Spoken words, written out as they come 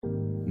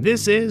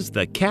This is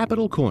The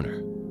Capital Corner,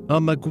 a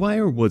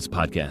McGuire Woods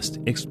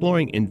podcast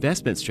exploring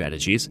investment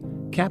strategies,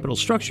 capital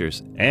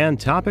structures, and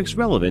topics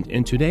relevant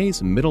in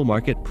today's middle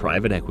market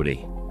private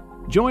equity.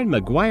 Join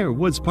McGuire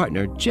Woods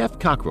partner Jeff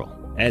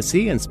Cockrell as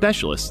he and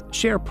specialists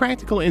share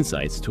practical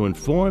insights to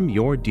inform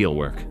your deal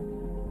work.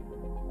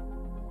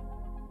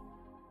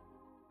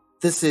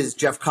 This is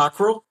Jeff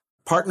Cockrell,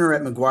 partner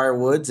at McGuire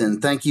Woods,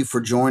 and thank you for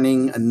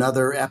joining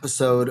another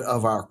episode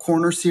of our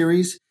Corner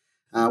series,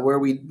 where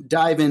we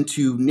dive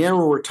into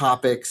narrower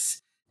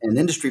topics and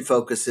industry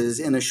focuses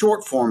in a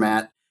short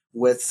format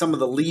with some of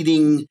the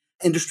leading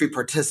industry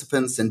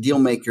participants and deal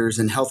makers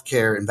in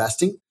healthcare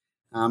investing.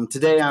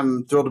 Today,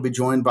 I'm thrilled to be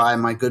joined by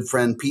my good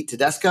friend, Pete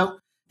Tedesco.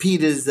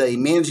 Pete is a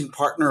managing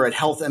partner at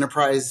Health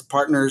Enterprise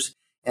Partners,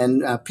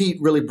 and Pete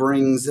really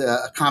brings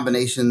a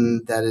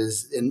combination that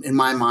is, in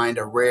my mind,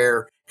 a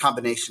rare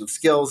combination of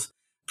skills.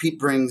 Pete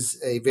brings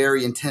a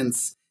very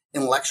intense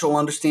intellectual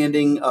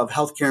understanding of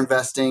healthcare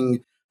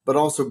investing, but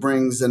also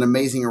brings an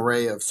amazing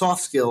array of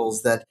soft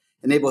skills that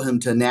enable him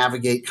to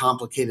navigate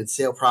complicated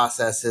sale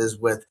processes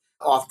with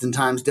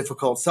oftentimes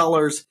difficult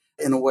sellers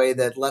in a way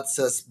that lets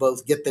us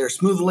both get there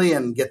smoothly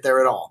and get there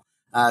at all.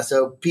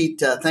 So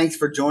Pete, thanks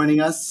for joining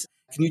us.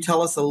 Can you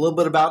tell us a little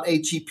bit about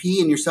HEP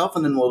and yourself,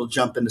 and then we'll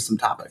jump into some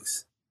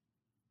topics?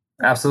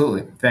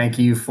 Absolutely. Thank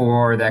you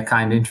for that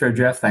kind intro,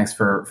 Jeff. Thanks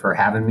for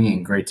having me,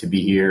 and great to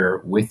be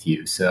here with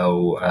you.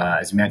 So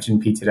as you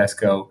mentioned, Pete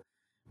Tedesco,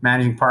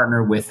 managing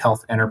partner with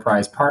Health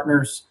Enterprise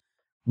Partners.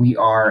 We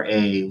are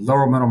a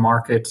lower middle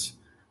market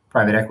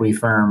private equity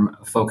firm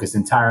focused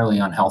entirely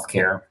on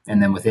healthcare.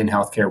 And then within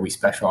healthcare, we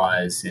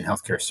specialize in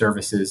healthcare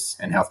services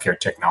and healthcare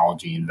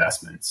technology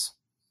investments.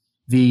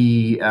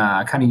 The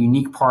kind of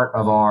unique part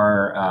of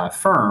our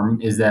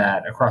firm is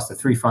that across the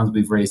three funds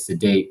we've raised to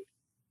date,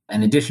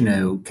 in addition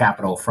to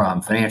capital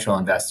from financial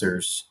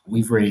investors,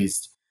 we've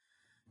raised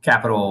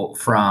capital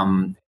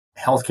from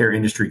healthcare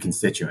industry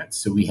constituents.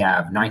 So we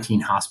have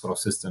 19 hospital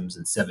systems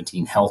and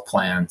 17 health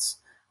plans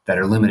that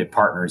are limited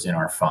partners in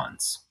our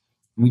funds.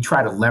 We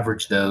try to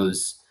leverage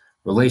those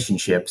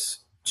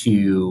relationships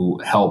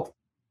to help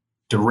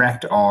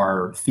direct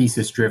our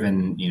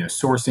thesis-driven,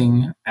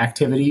 sourcing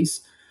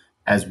activities,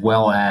 as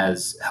well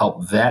as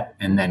help vet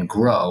and then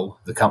grow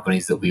the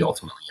companies that we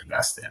ultimately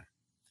invest in.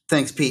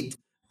 Thanks, Pete.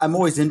 I'm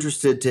always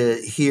interested to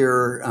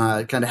hear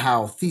kind of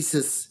how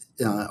theses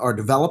are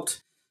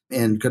developed.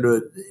 And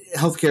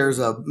healthcare is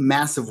a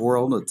massive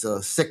world. It's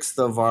a sixth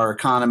of our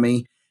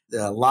economy.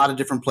 There are a lot of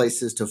different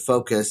places to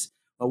focus.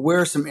 Where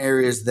are some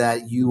areas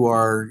that you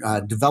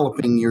are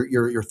developing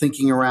your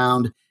thinking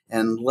around?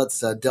 And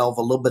let's delve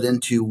a little bit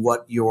into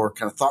what your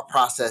kind of thought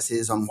process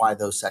is on why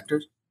those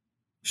sectors.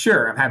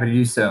 Sure, I'm happy to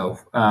do so.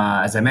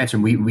 As I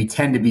mentioned, we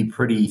tend to be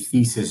pretty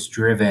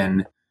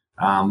thesis-driven.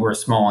 We're a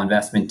small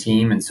investment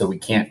team, and so we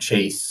can't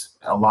chase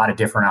a lot of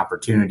different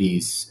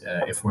opportunities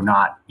if we're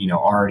not,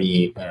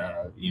 already,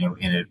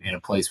 in a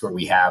place where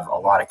we have a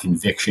lot of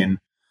conviction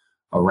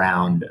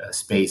around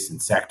space and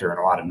sector and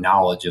a lot of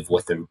knowledge of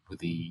what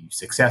the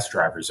success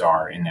drivers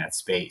are in that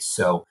space.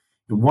 So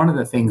one of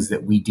the things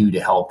that we do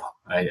to help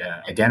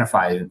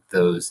identify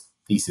those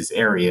thesis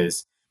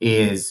areas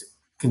is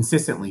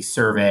consistently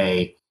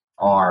survey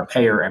our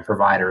payer and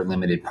provider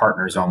limited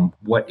partners on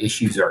what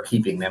issues are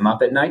keeping them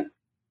up at night,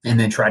 and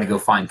then try to go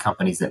find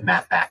companies that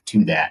map back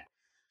to that.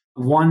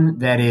 One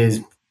that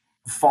is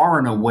far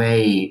and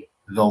away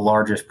the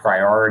largest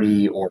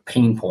priority or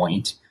pain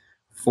point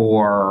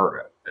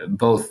for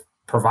both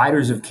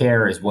providers of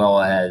care as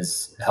well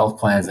as health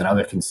plans and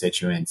other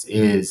constituents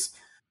is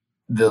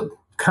the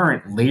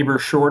current labor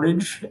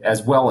shortage,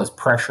 as well as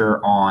pressure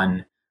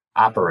on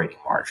operating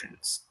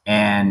margins.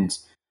 And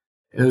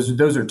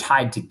those are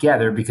tied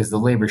together because the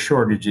labor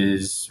shortage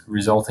is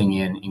resulting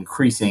in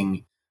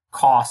increasing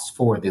costs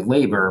for the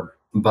labor,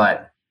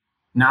 but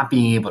not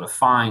being able to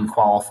find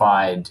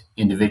qualified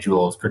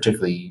individuals,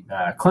 particularly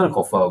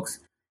clinical folks,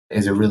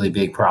 is a really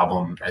big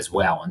problem as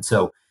well. And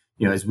so,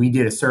 as we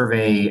did a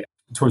survey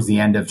towards the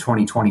end of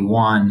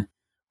 2021,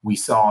 we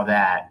saw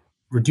that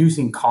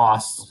reducing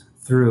costs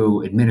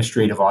through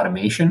administrative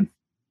automation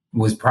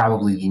was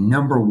probably the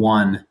number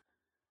one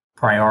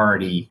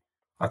priority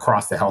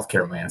across the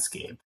healthcare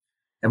landscape.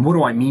 And what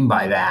do I mean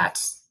by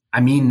that?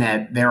 I mean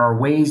that there are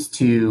ways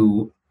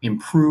to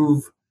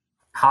improve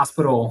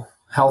hospital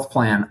health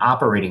plan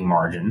operating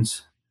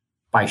margins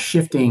by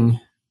shifting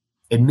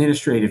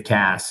administrative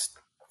tasks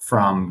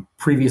from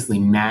previously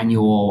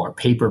manual or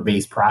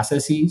paper-based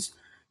processes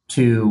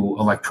to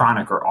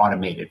electronic or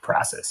automated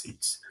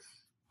processes.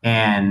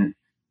 And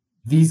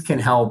these can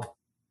help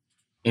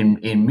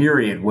in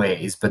myriad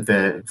ways, but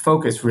the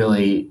focus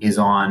really is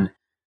on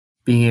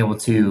being able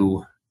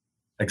to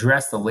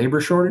address the labor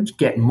shortage,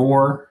 get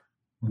more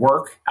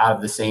work out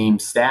of the same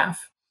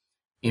staff,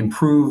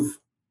 improve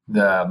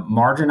the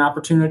margin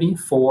opportunity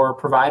for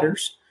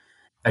providers,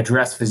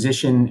 address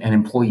physician and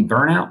employee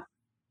burnout,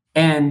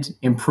 and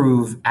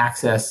improve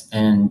access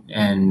and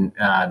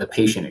the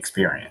patient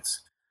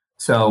experience.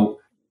 So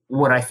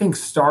what I think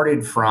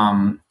started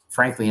from,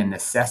 frankly, a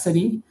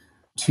necessity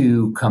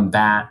to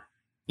combat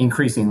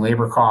increasing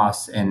labor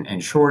costs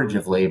and shortage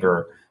of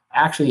labor,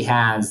 actually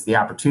has the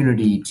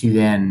opportunity to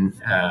then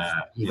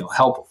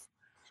help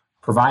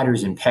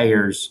providers and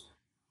payers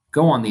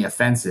go on the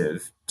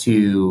offensive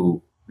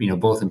to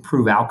both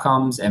improve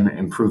outcomes and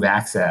improve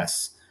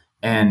access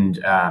and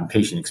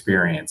patient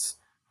experience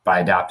by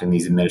adopting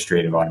these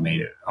administrative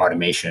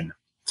automation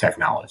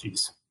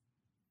technologies.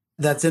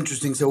 That's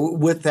interesting. So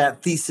with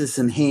that thesis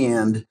in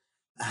hand,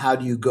 how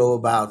do you go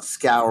about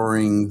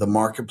scouring the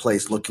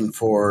marketplace looking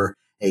for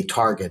a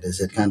target?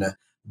 Is it kind of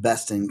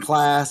best in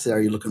class?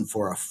 Are you looking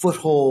for a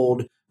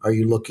foothold? Are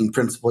you looking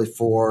principally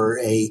for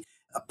a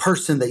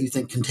person that you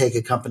think can take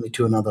a company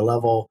to another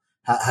level?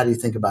 How do you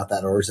think about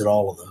that? Or is it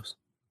all of those?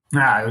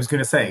 I was going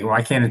to say,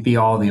 why can't it be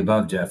all of the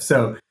above, Jeff?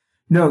 So,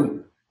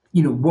 no,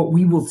 what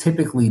we will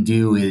typically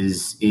do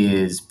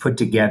is put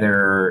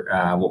together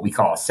what we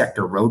call a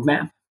sector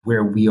roadmap,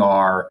 where we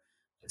are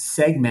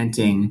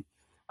segmenting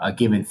a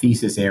given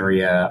thesis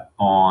area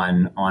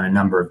on a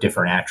number of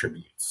different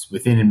attributes.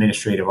 Within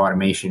administrative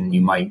automation,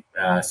 you might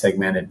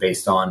segment it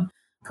based on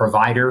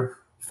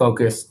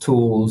provider-focused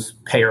tools,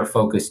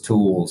 payer-focused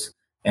tools,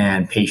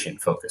 and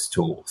patient-focused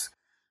tools.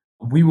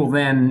 We will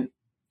then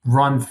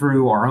run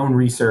through our own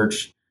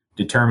research,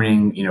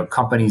 determining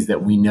companies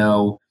that we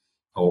know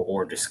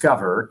or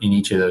discover in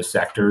each of those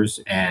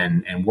sectors,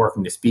 and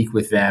working to speak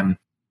with them,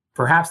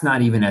 perhaps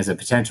not even as a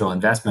potential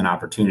investment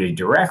opportunity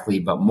directly,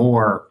 but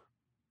more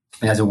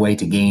as a way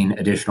to gain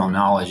additional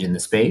knowledge in the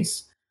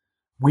space.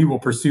 We will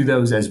pursue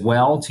those as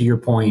well, to your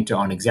point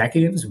on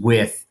executives,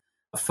 with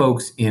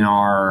folks in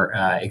our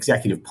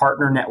executive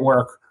partner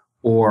network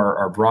or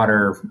our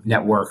broader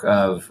network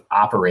of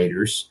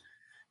operators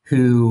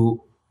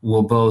who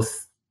will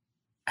both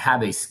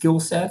have a skill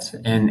set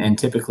and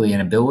typically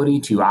an ability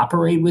to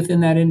operate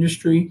within that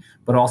industry,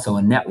 but also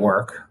a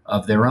network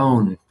of their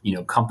own,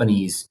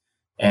 companies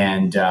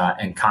and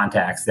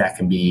contacts that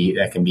can be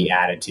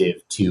additive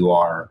to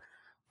our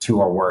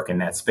work in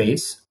that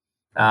space.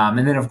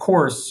 And then, of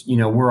course,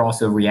 we're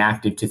also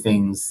reactive to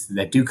things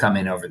that do come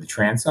in over the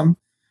transom.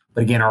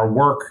 But again, our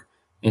work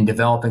in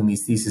developing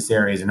these thesis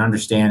areas and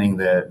understanding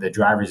the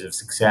drivers of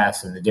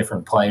success and the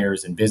different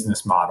players and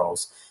business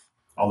models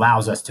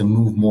allows us to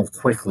move more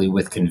quickly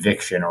with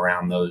conviction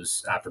around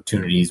those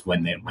opportunities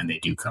when they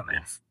do come in.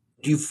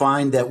 Do you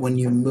find that when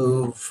you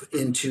move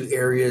into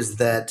areas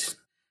that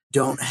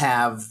don't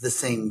have the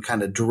same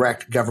kind of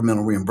direct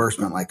governmental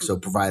reimbursement, like so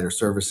provider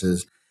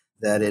services,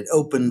 that it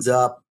opens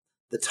up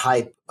the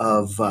type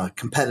of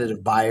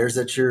competitive buyers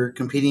that you're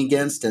competing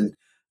against? And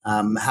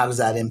how does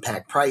that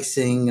impact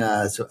pricing?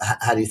 So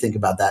how do you think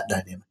about that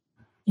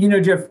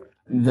dynamic? Jeff,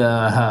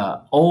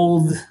 the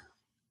old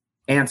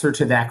answer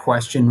to that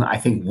question, I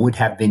think, would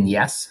have been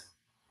yes.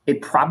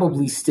 It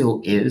probably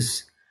still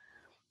is.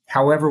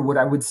 However, what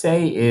I would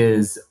say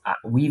is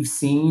we've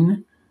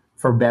seen,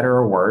 for better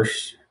or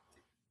worse,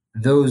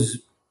 those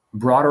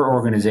broader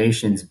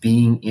organizations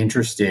being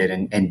interested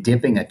and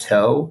dipping a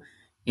toe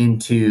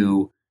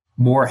into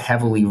more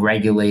heavily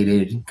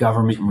regulated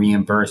government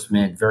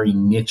reimbursement, very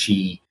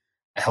niche-y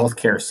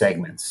healthcare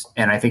segments.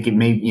 And I think it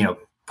may,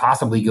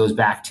 possibly goes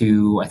back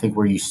to, I think,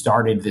 where you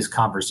started this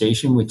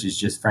conversation, which is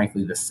just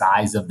frankly the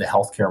size of the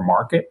healthcare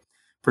market,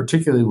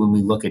 particularly when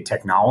we look at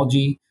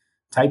technology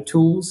type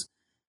tools.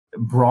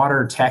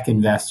 Broader tech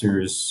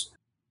investors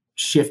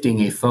shifting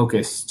a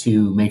focus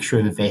to make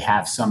sure that they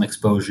have some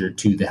exposure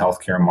to the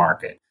healthcare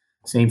market.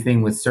 Same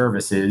thing with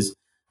services.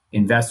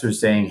 Investors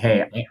saying,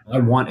 hey, I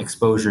want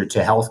exposure to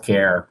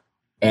healthcare,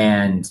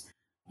 and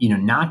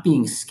not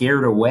being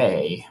scared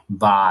away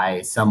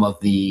by some of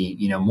the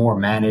more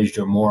managed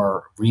or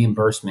more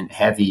reimbursement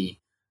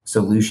heavy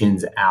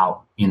solutions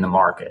out in the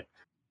market.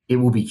 It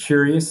will be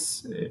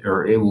curious,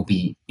 or it will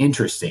be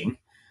interesting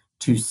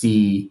to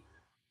see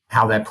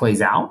how that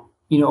plays out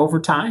over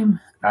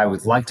time. I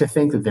would like to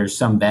think that there's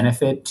some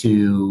benefit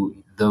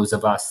to those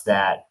of us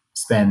that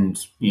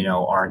spend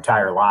our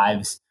entire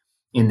lives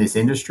in this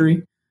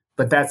industry.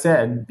 But that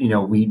said,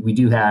 we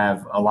do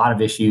have a lot of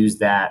issues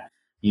that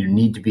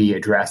need to be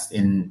addressed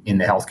in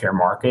the healthcare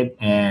market,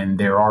 and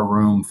there are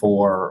room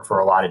for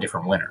a lot of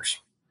different winners.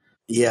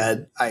 Yeah,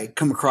 I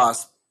come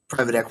across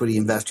private equity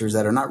investors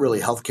that are not really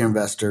healthcare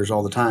investors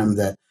all the time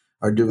that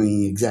are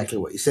doing exactly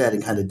what you said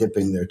and kind of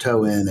dipping their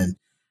toe in. And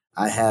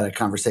I had a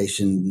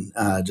conversation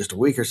just a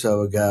week or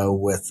so ago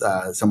with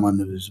someone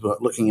who was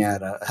looking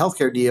at a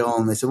healthcare deal,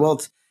 and they said,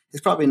 well,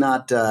 it's probably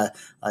not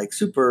like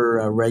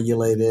super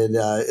regulated.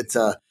 It's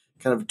a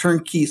kind of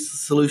turnkey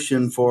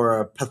solution for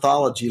a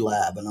pathology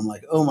lab. And I'm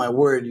like, oh my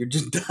word, you're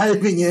just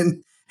diving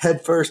in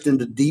headfirst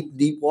into deep,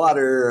 deep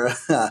water.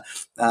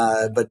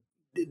 But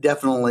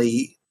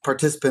definitely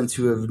participants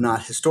who have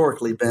not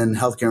historically been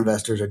healthcare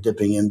investors are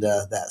dipping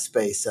into that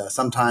space,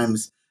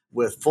 sometimes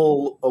with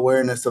full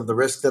awareness of the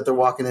risk that they're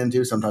walking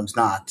into, sometimes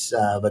not.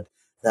 But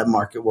that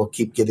market will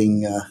keep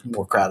getting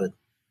more crowded.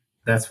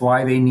 That's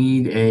why they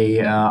need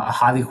a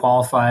highly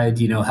qualified,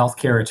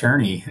 healthcare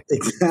attorney.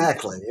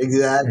 Exactly.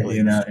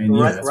 And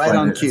Right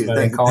on that's cue. why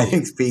they call you.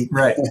 Thanks, Pete.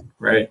 Right,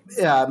 right.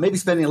 Yeah, maybe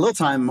spending a little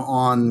time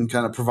on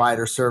kind of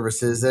provider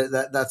services.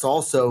 That's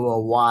also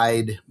a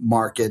wide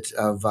market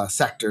of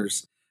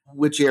sectors.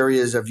 Which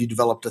areas have you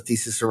developed a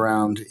thesis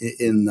around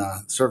in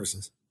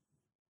services?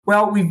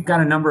 Well, we've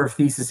got a number of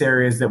thesis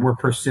areas that we're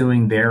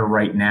pursuing there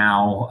right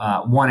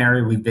now. One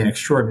area we've been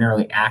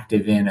extraordinarily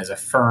active in as a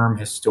firm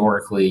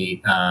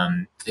historically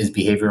is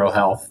behavioral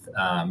health,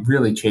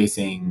 really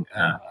chasing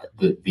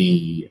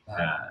the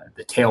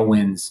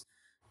tailwinds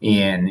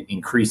in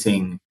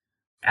increasing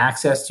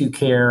access to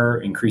care,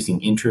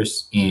 increasing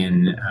interest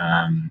in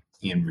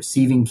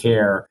receiving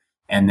care,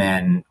 and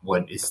then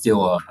what is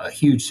still a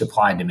huge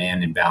supply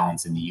demand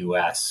imbalance in the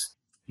U.S.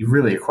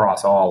 Really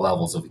across all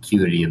levels of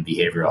acuity of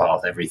behavioral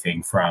health,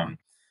 everything from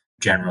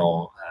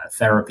general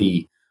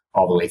therapy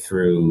all the way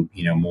through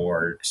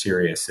more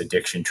serious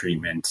addiction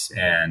treatment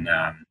and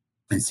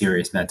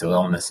serious mental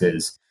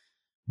illnesses.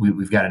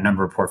 We've got a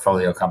number of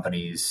portfolio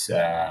companies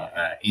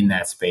in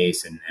that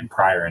space and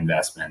prior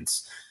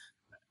investments.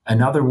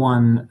 Another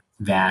one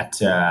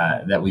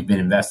that we've been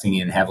investing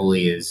in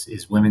heavily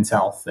is women's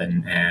health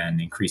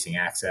and increasing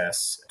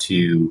access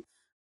to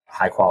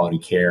high quality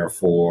care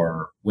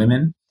for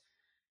women.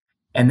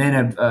 And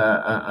then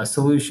a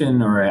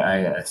solution or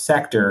a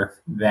sector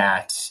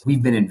that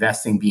we've been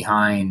investing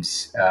behind,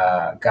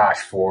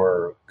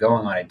 for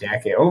going on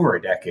over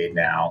a decade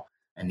now.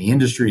 And the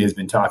industry has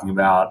been talking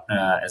about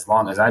as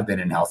long as I've been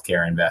in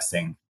healthcare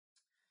investing,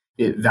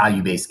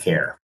 value-based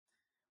care.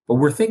 But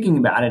we're thinking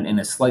about it in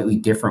a slightly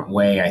different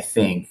way, I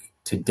think,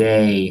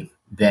 today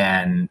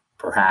than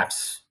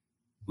perhaps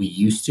we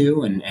used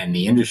to and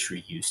the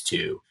industry used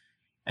to.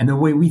 And the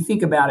way we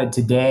think about it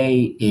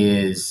today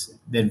is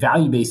that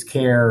value-based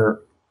care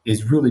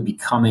is really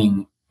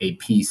becoming a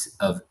piece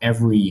of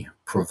every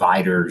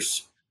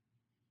provider's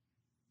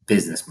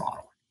business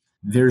model.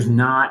 There's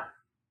not,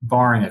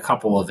 barring a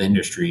couple of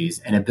industries,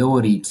 an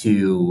ability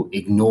to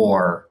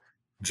ignore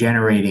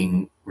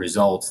generating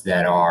results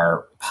that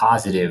are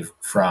positive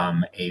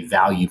from a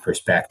value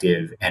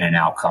perspective and an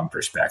outcome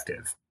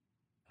perspective.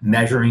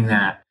 Measuring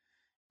that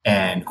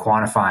and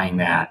quantifying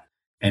that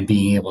and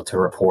being able to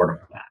report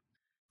on that.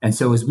 And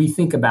so as we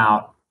think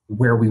about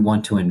where we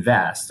want to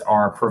invest,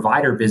 our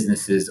provider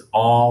businesses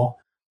all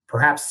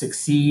perhaps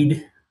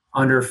succeed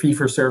under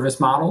fee-for-service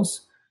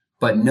models,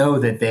 but know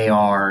that they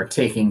are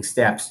taking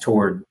steps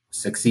toward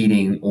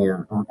succeeding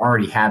or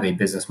already have a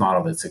business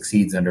model that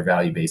succeeds under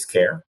value-based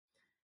care.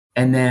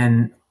 And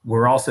then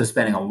we're also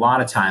spending a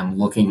lot of time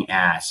looking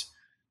at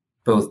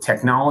both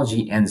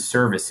technology and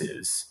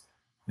services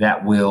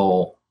that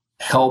will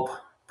help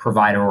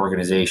provider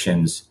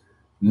organizations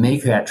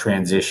make that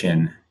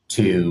transition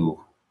to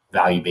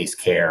value-based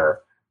care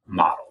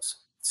models.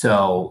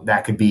 So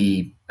that could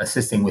be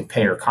assisting with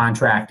payer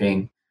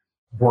contracting,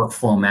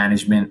 workflow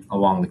management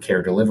along the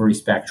care delivery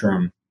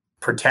spectrum,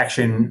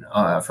 protection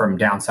from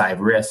downside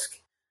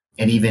risk,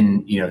 and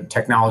even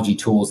technology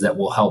tools that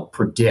will help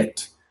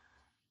predict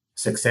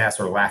success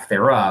or lack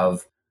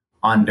thereof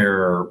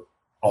under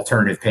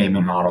alternative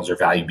payment models or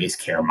value-based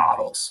care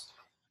models.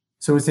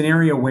 So it's an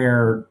area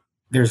where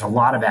there's a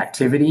lot of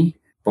activity,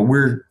 but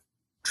we're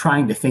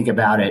trying to think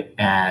about it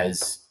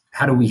as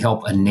how do we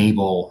help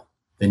enable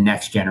the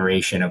next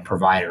generation of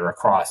provider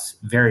across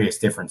various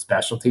different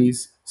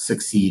specialties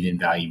succeed in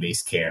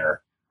value-based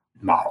care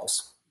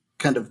models.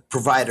 Kind of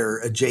provider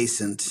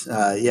adjacent.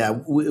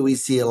 We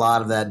see a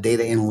lot of that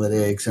data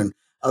analytics and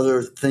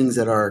other things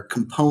that are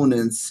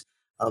components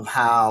of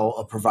how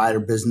a provider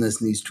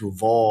business needs to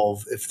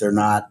evolve if they're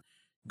not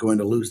going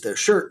to lose their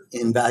shirt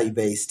in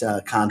value-based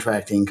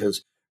contracting,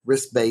 because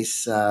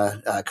risk-based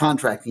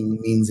contracting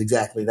means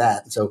exactly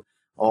that. And so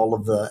all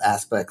of the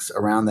aspects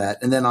around that.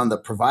 And then on the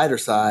provider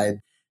side,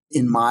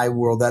 in my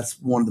world, that's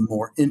one of the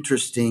more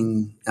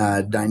interesting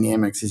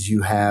dynamics is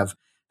you have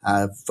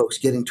folks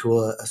getting to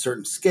a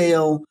certain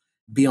scale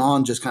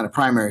beyond just kind of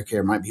primary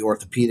care. It might be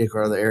orthopedic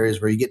or other areas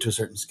where you get to a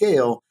certain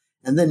scale.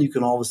 And then you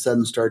can all of a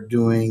sudden start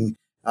doing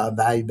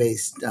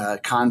value-based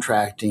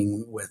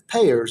contracting with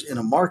payers in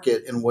a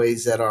market in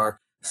ways that are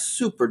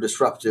super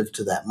disruptive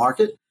to that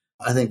market.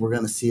 I think we're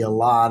going to see a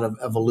lot of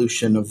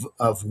evolution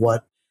of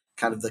what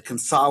kind of the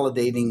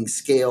consolidating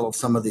scale of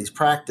some of these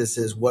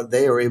practices, what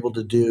they are able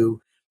to do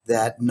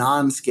that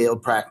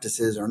non-scaled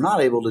practices are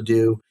not able to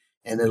do.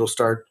 And it'll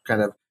start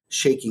kind of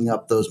shaking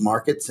up those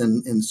markets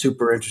in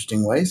super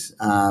interesting ways.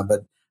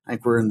 But I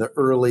think we're in the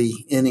early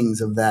innings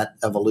of that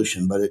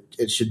evolution, but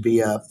it should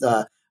be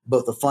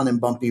both a fun and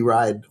bumpy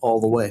ride all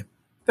the way.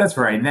 That's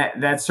right.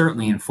 And that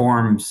certainly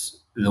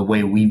informs the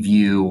way we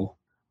view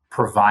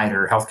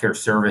provider healthcare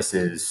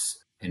services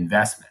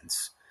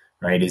investments,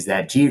 right? Is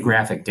that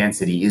geographic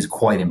density is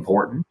quite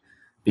important,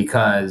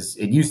 because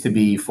it used to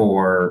be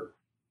for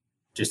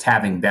just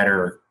having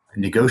better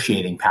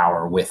negotiating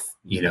power with,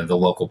 the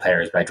local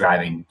payers by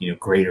driving,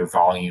 greater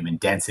volume and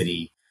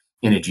density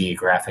in a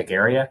geographic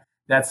area.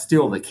 That's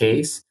still the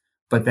case,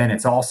 but then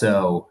it's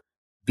also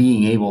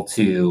being able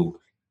to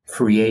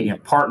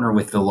create, partner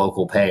with the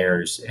local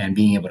payers and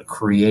being able to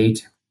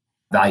create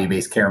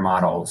value-based care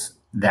models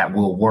that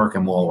will work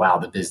and will allow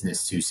the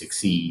business to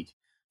succeed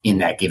in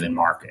that given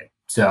market.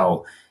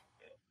 So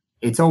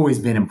it's always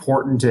been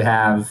important to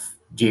have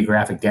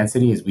geographic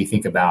density as we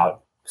think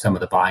about some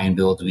of the buy and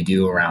builds we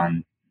do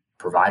around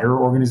provider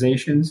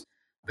organizations,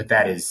 but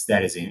that is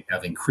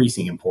of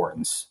increasing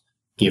importance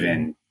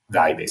given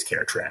value-based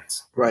care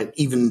trends. Right.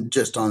 Even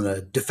just on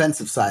the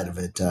defensive side of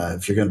it,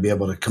 if you're going to be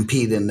able to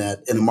compete in a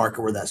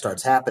market where that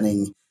starts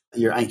happening,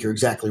 you're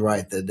exactly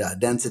right. The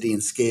density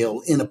and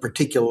scale in a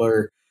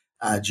particular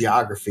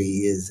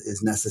geography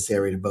is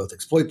necessary to both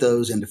exploit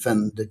those and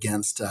defend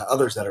against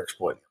others that are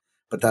exploiting.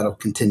 But that'll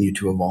continue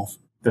to evolve.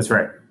 That's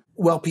right.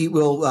 Well, Pete,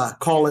 we'll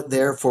call it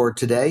there for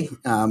today.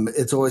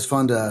 It's always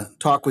fun to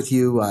talk with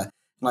you.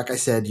 Like I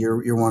said,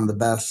 you're one of the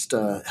best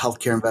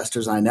healthcare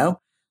investors I know.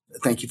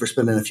 Thank you for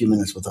spending a few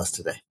minutes with us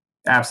today.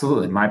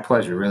 Absolutely. My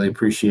pleasure. Really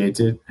appreciate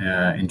it.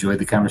 Enjoyed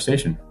the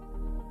conversation.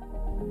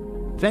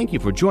 Thank you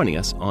for joining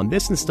us on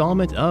this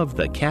installment of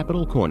The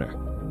Capital Corner.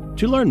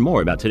 To learn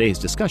more about today's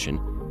discussion,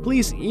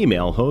 please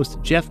email host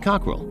Jeff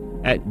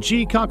Cockrell at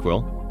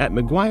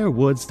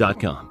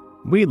gcockrell@mcguirewoods.com.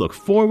 We look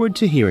forward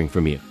to hearing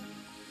from you.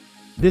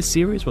 This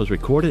series was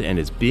recorded and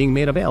is being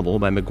made available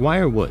by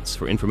McGuire Woods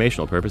for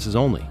informational purposes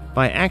only.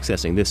 By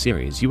accessing this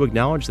series, you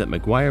acknowledge that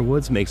McGuire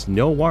Woods makes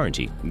no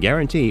warranty,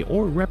 guarantee,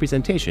 or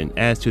representation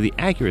as to the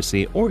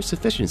accuracy or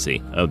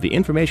sufficiency of the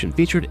information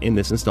featured in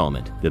this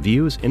installment. The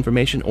views,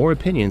 information, or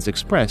opinions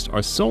expressed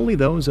are solely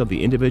those of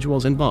the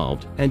individuals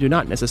involved and do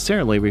not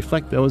necessarily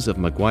reflect those of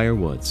McGuire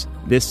Woods.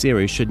 This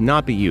series should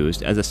not be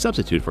used as a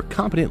substitute for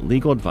competent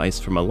legal advice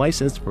from a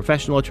licensed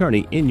professional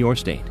attorney in your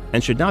state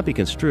and should not be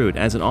construed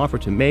as an offer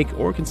to make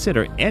or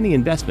consider any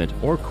investment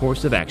or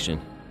course of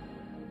action.